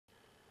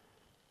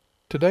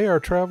Today our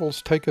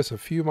travels take us a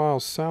few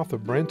miles south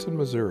of Branson,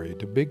 Missouri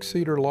to Big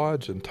Cedar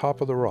Lodge and Top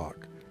of the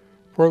Rock,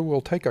 where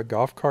we'll take a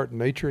golf cart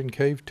nature and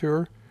cave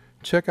tour,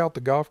 check out the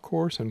golf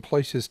course and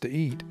places to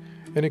eat,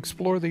 and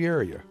explore the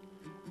area.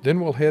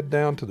 Then we'll head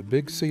down to the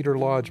Big Cedar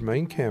Lodge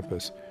main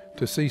campus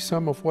to see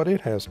some of what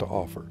it has to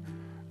offer.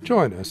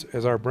 Join us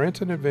as our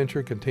Branson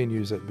adventure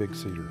continues at Big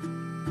Cedar.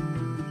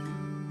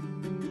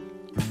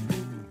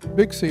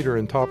 Big Cedar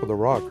and Top of the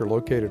Rock are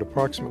located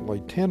approximately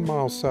 10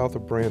 miles south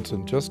of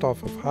Branson, just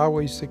off of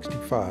Highway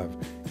 65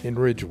 in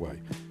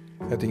Ridgeway.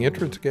 At the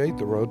entrance gate,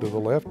 the road to the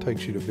left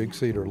takes you to Big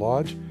Cedar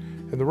Lodge,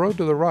 and the road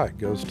to the right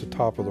goes to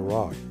Top of the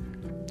Rock.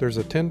 There's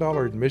a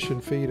 $10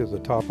 admission fee to the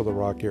Top of the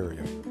Rock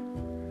area.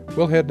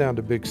 We'll head down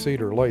to Big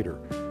Cedar later,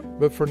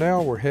 but for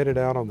now we're headed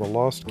out on the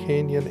Lost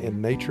Canyon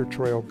and Nature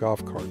Trail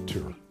golf cart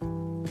tour.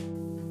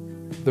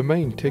 The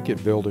main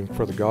ticket building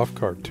for the golf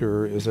cart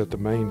tour is at the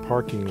main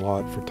parking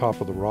lot for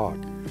Top of the Rock.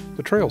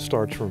 The trail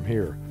starts from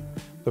here.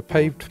 The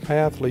paved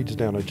path leads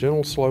down a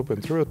gentle slope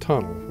and through a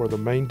tunnel where the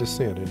main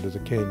descent into the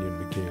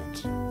canyon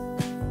begins.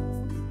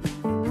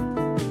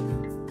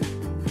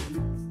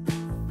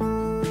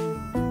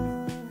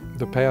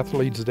 The path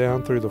leads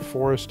down through the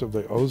forest of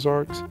the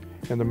Ozarks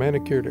and the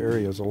manicured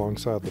areas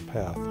alongside the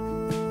path.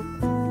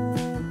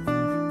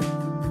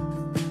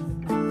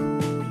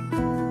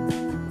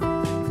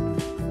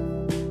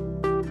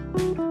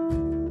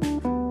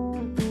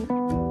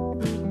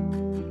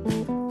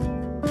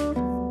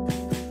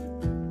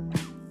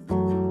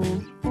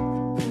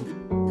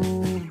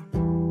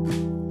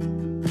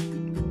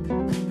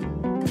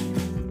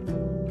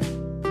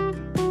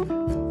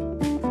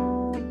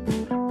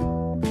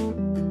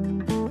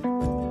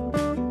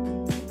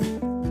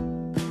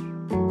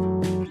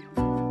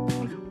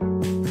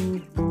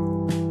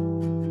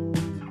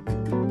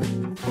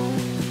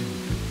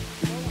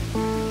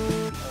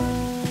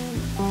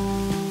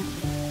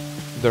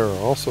 There are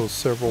also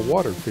several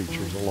water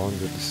features along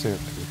the descent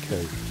to the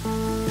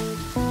cave.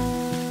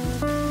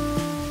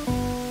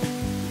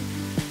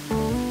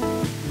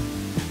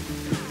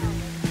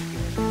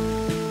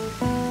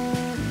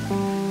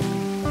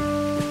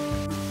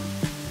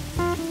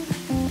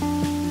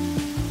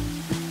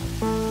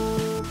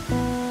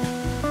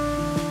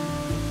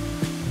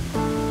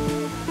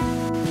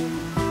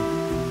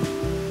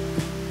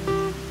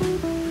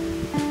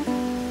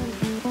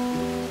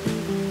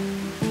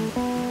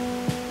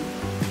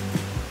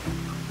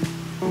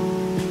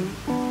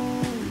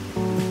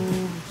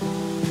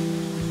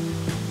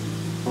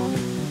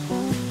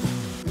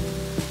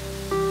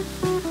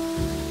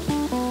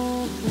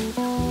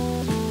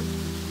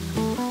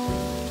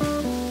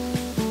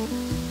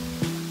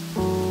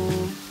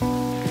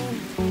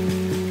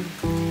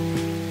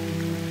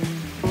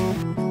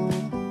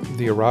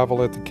 The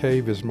arrival at the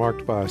cave is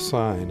marked by a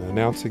sign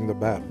announcing the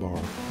bat bar,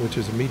 which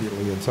is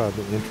immediately inside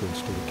the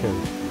entrance to the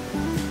cave.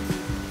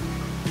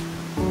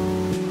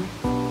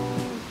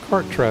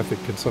 Cart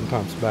traffic can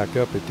sometimes back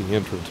up at the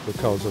entrance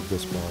because of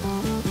this bar.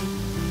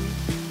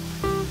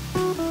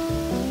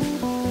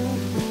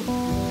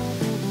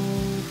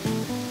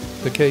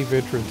 The cave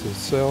entrance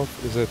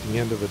itself is at the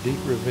end of a deep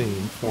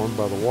ravine formed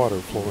by the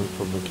water flowing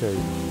from the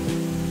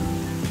cave.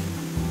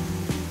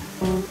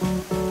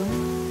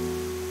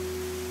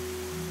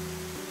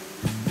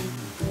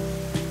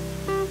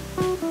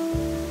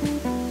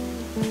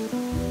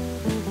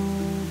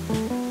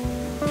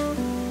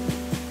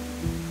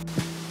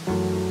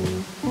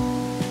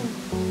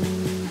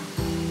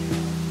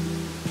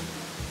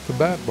 The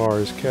bat bar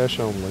is cash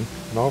only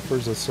and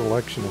offers a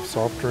selection of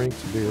soft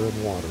drinks, beer,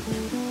 and water.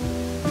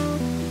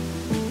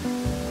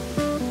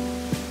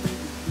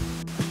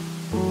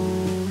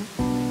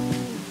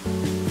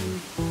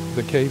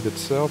 The cave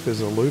itself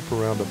is a loop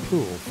around a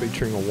pool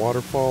featuring a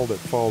waterfall that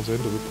falls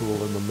into the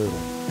pool in the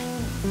middle.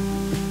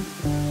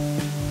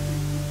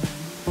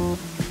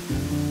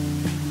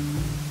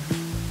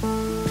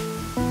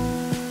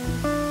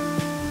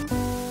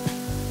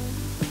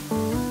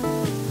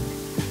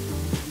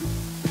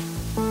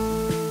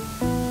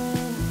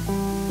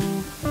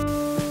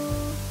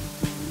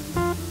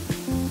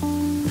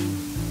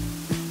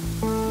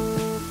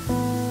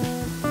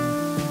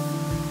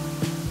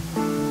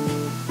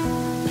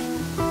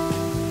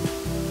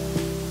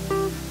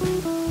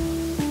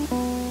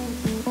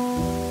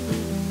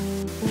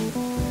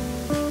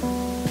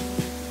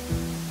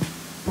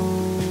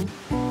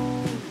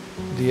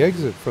 The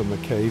exit from the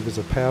cave is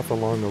a path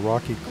along a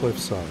rocky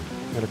cliffside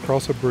and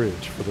across a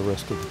bridge for the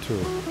rest of the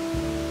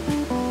tour.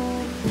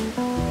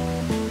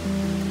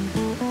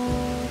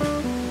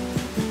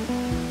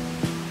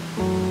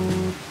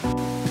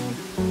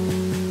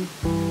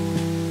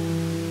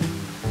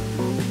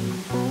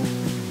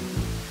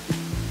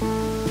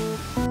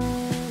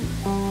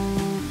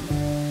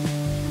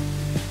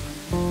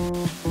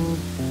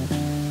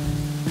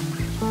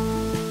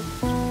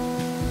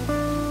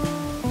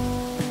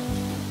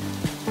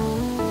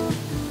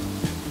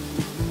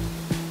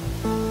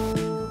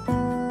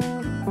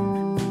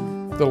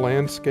 The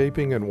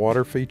landscaping and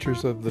water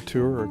features of the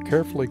tour are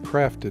carefully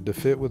crafted to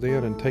fit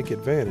within and take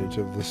advantage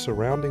of the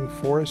surrounding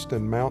forest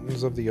and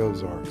mountains of the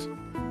Ozarks.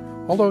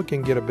 Although it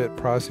can get a bit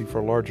pricey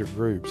for larger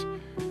groups,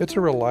 it's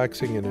a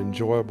relaxing and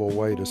enjoyable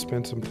way to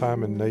spend some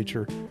time in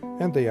nature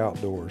and the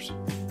outdoors.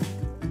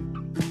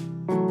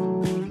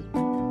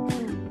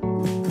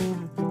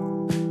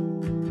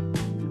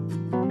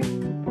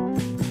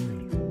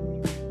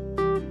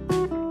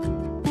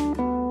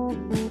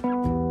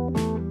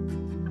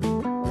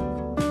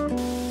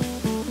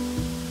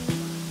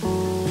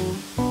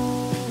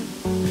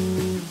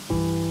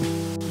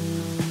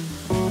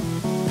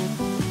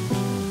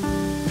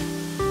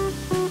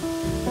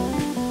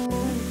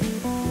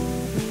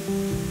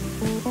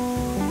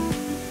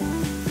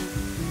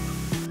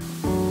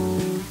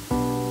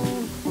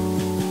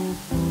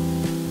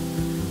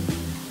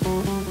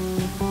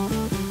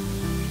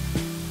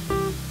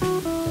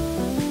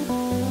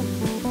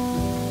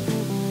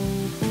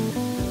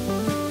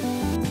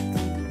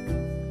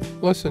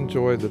 Let's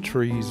enjoy the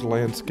trees,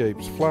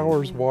 landscapes,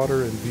 flowers,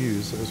 water, and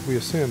views as we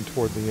ascend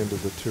toward the end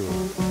of the tour.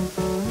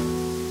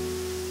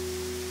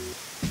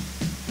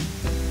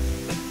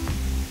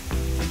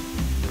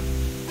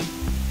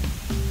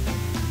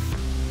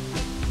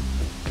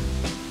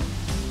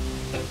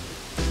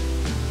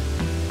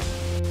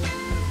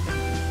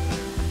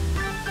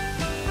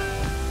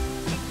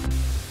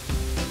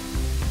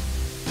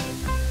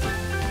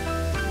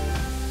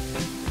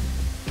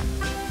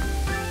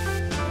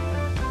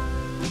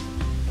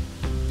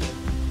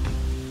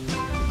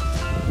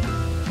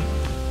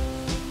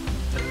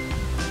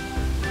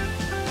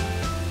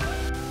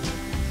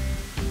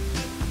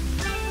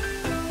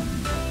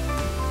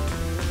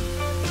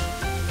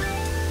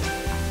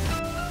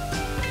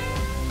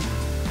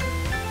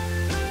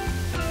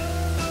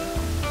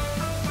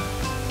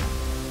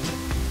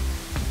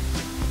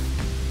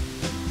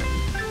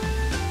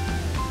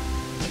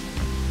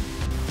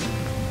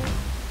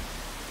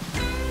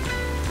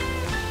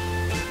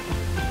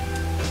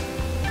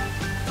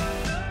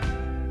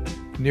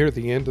 Near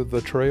the end of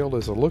the trail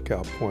is a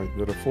lookout point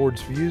that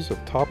affords views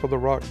of Top of the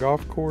Rock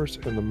Golf Course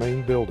and the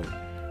main building,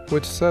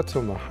 which sits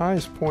on the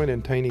highest point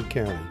in Taney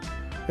County,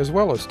 as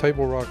well as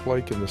Table Rock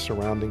Lake and the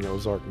surrounding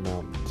Ozark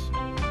Mountains.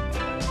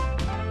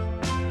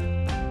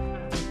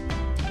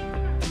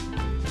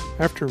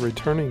 After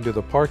returning to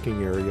the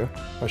parking area,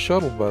 a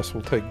shuttle bus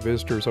will take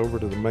visitors over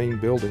to the main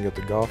building at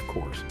the golf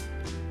course.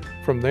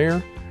 From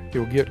there,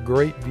 you'll get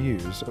great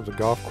views of the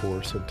golf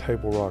course and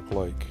Table Rock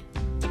Lake.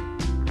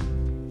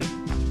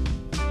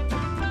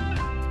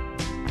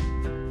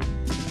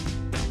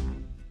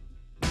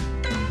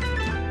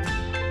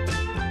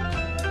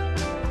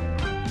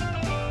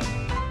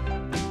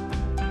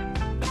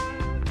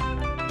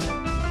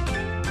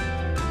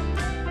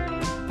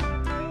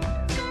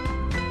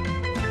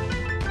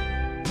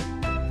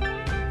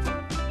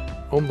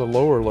 On the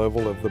lower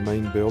level of the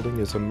main building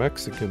is a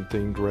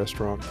Mexican-themed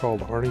restaurant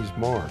called Arnie's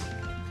Mar,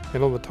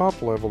 and on the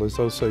top level is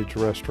Osage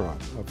Restaurant,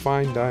 a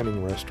fine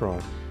dining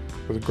restaurant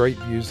with great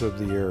views of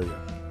the area.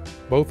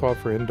 Both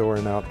offer indoor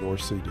and outdoor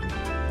seating.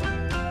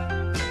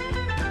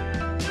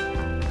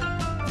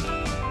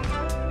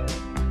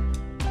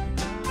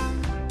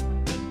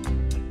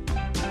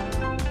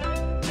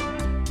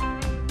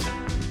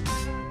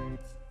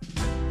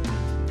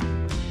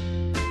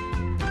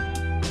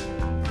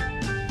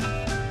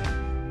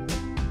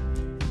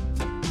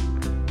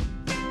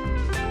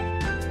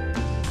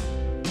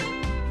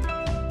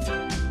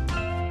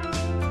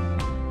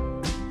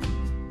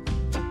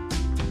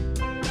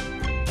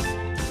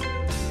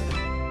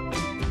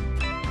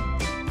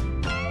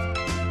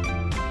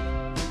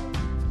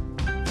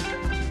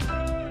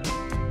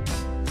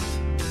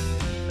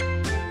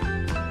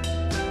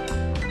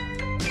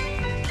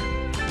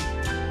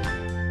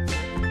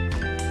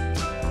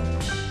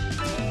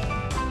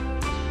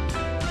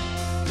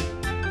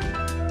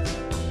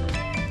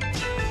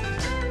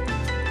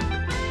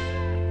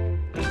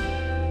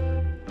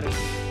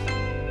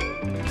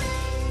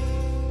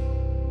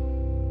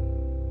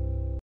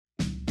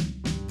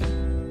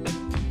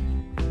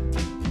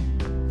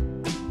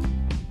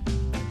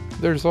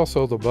 There's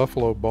also the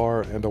Buffalo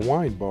Bar and a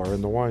wine bar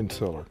in the wine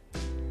cellar.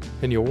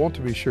 And you'll want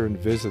to be sure and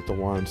visit the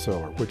wine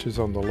cellar, which is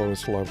on the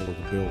lowest level of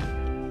the building.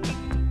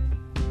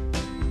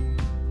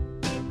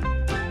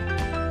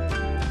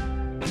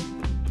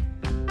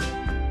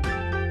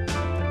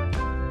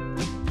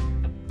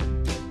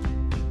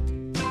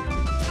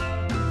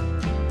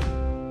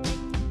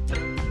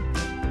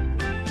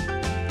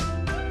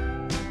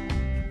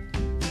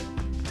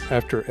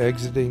 After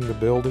exiting the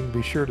building,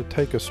 be sure to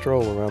take a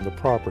stroll around the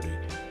property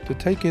to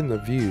take in the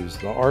views,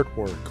 the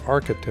artwork,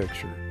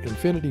 architecture,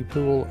 infinity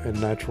pool, and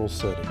natural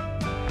setting.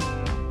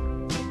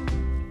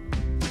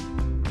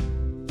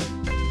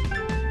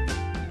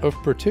 Of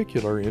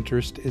particular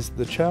interest is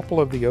the Chapel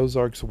of the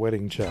Ozarks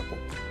Wedding Chapel,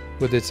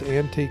 with its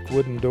antique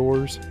wooden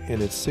doors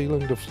and its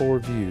ceiling-to-floor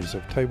views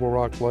of Table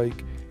Rock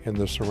Lake and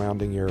the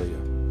surrounding area.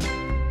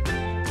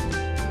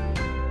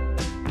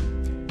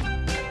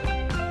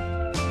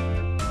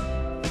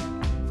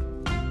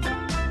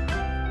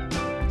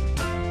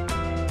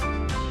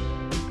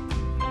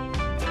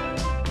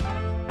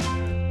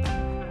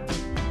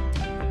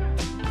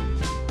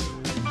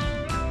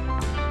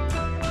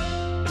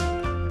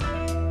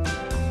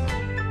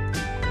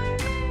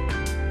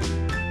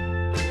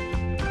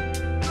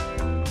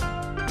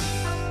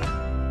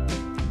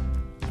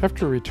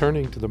 After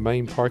returning to the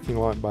main parking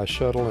lot by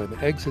shuttle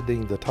and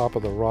exiting the Top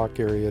of the Rock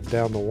area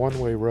down the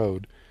one-way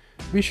road,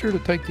 be sure to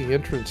take the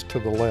entrance to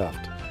the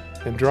left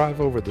and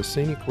drive over the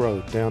scenic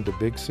road down to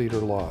Big Cedar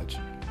Lodge.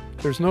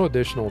 There's no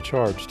additional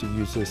charge to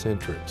use this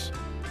entrance.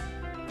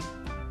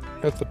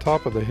 At the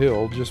top of the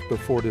hill, just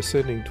before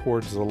descending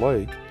towards the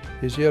lake,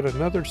 is yet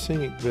another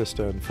scenic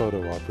vista and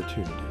photo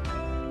opportunity.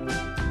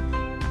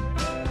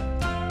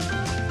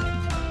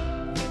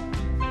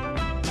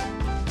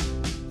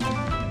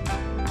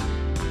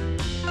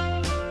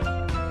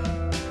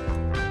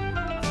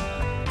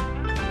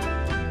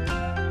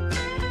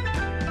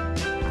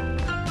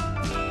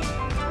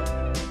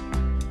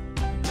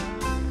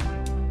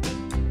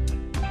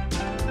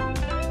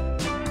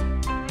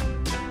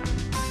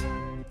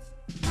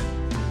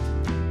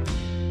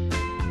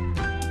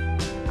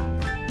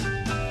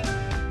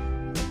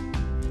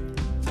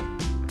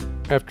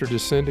 After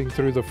descending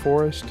through the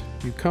forest,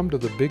 you come to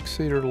the Big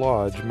Cedar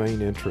Lodge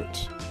main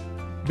entrance.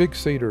 Big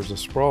Cedar is a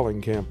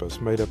sprawling campus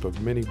made up of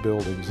many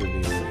buildings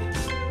in the area.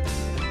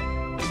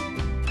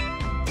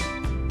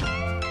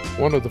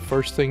 One of the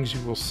first things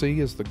you will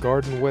see is the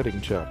Garden Wedding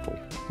Chapel,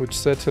 which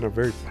sits in a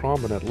very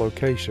prominent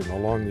location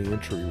along the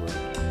entry road.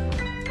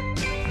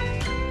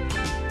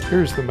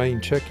 Here's the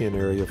main check-in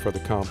area for the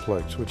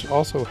complex, which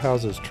also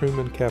houses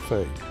Truman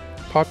Cafe,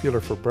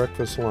 popular for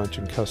breakfast, lunch,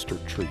 and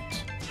custard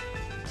treats.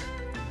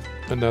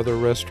 Another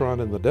restaurant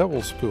in the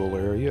Devil's Pool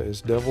area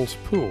is Devil's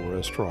Pool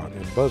Restaurant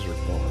and Buzzard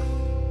Bar.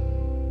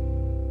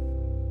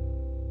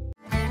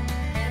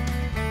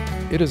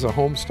 It is a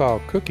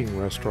home-style cooking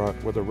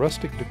restaurant with a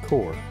rustic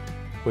decor,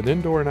 with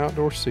indoor and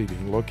outdoor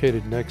seating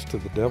located next to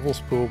the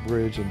Devil's Pool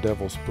Bridge and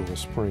Devil's Pool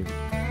Spring.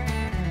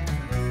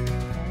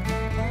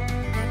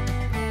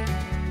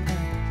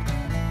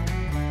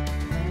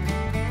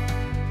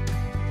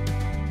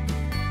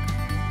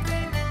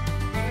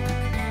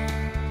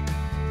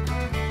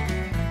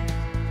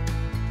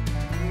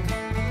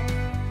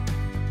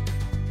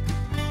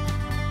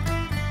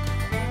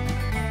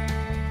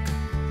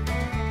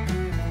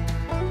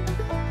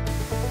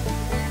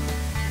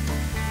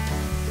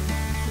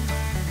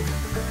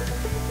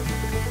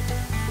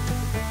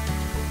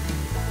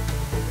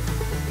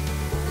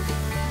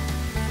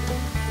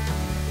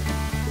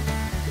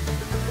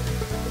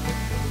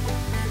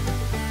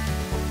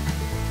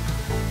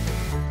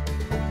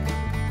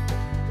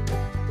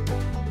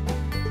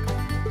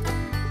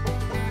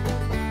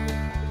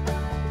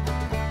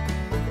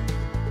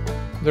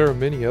 There are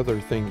many other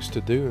things to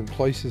do and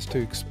places to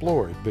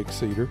explore at Big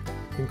Cedar,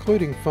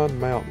 including Fun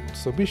Mountain,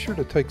 so be sure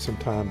to take some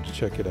time to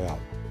check it out.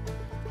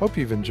 Hope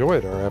you've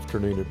enjoyed our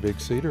afternoon at Big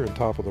Cedar and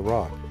Top of the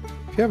Rock.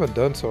 If you haven't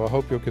done so, I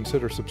hope you'll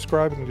consider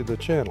subscribing to the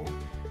channel.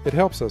 It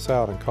helps us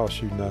out and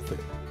costs you nothing.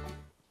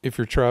 If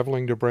you're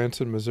traveling to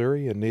Branson,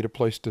 Missouri and need a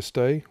place to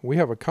stay, we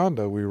have a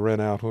condo we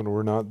rent out when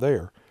we're not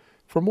there.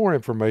 For more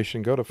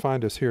information, go to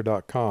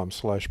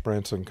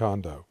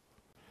findushere.com/BransonCondo.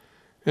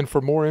 And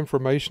for more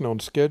information on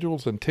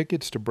schedules and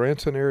tickets to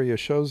Branson area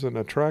shows and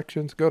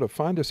attractions, go to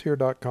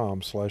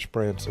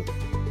findushere.com/Branson.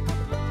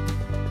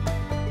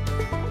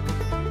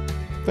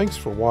 Thanks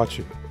for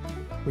watching.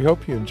 We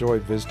hope you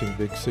enjoyed visiting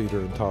Big Cedar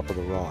and Top of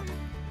the Rock.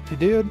 If you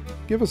did,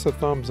 give us a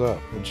thumbs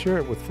up and share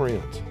it with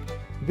friends.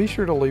 Be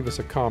sure to leave us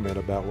a comment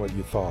about what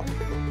you thought.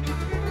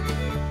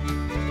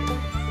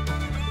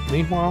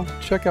 Meanwhile,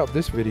 check out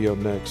this video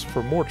next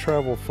for more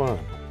travel fun.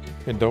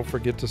 And don't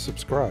forget to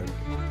subscribe.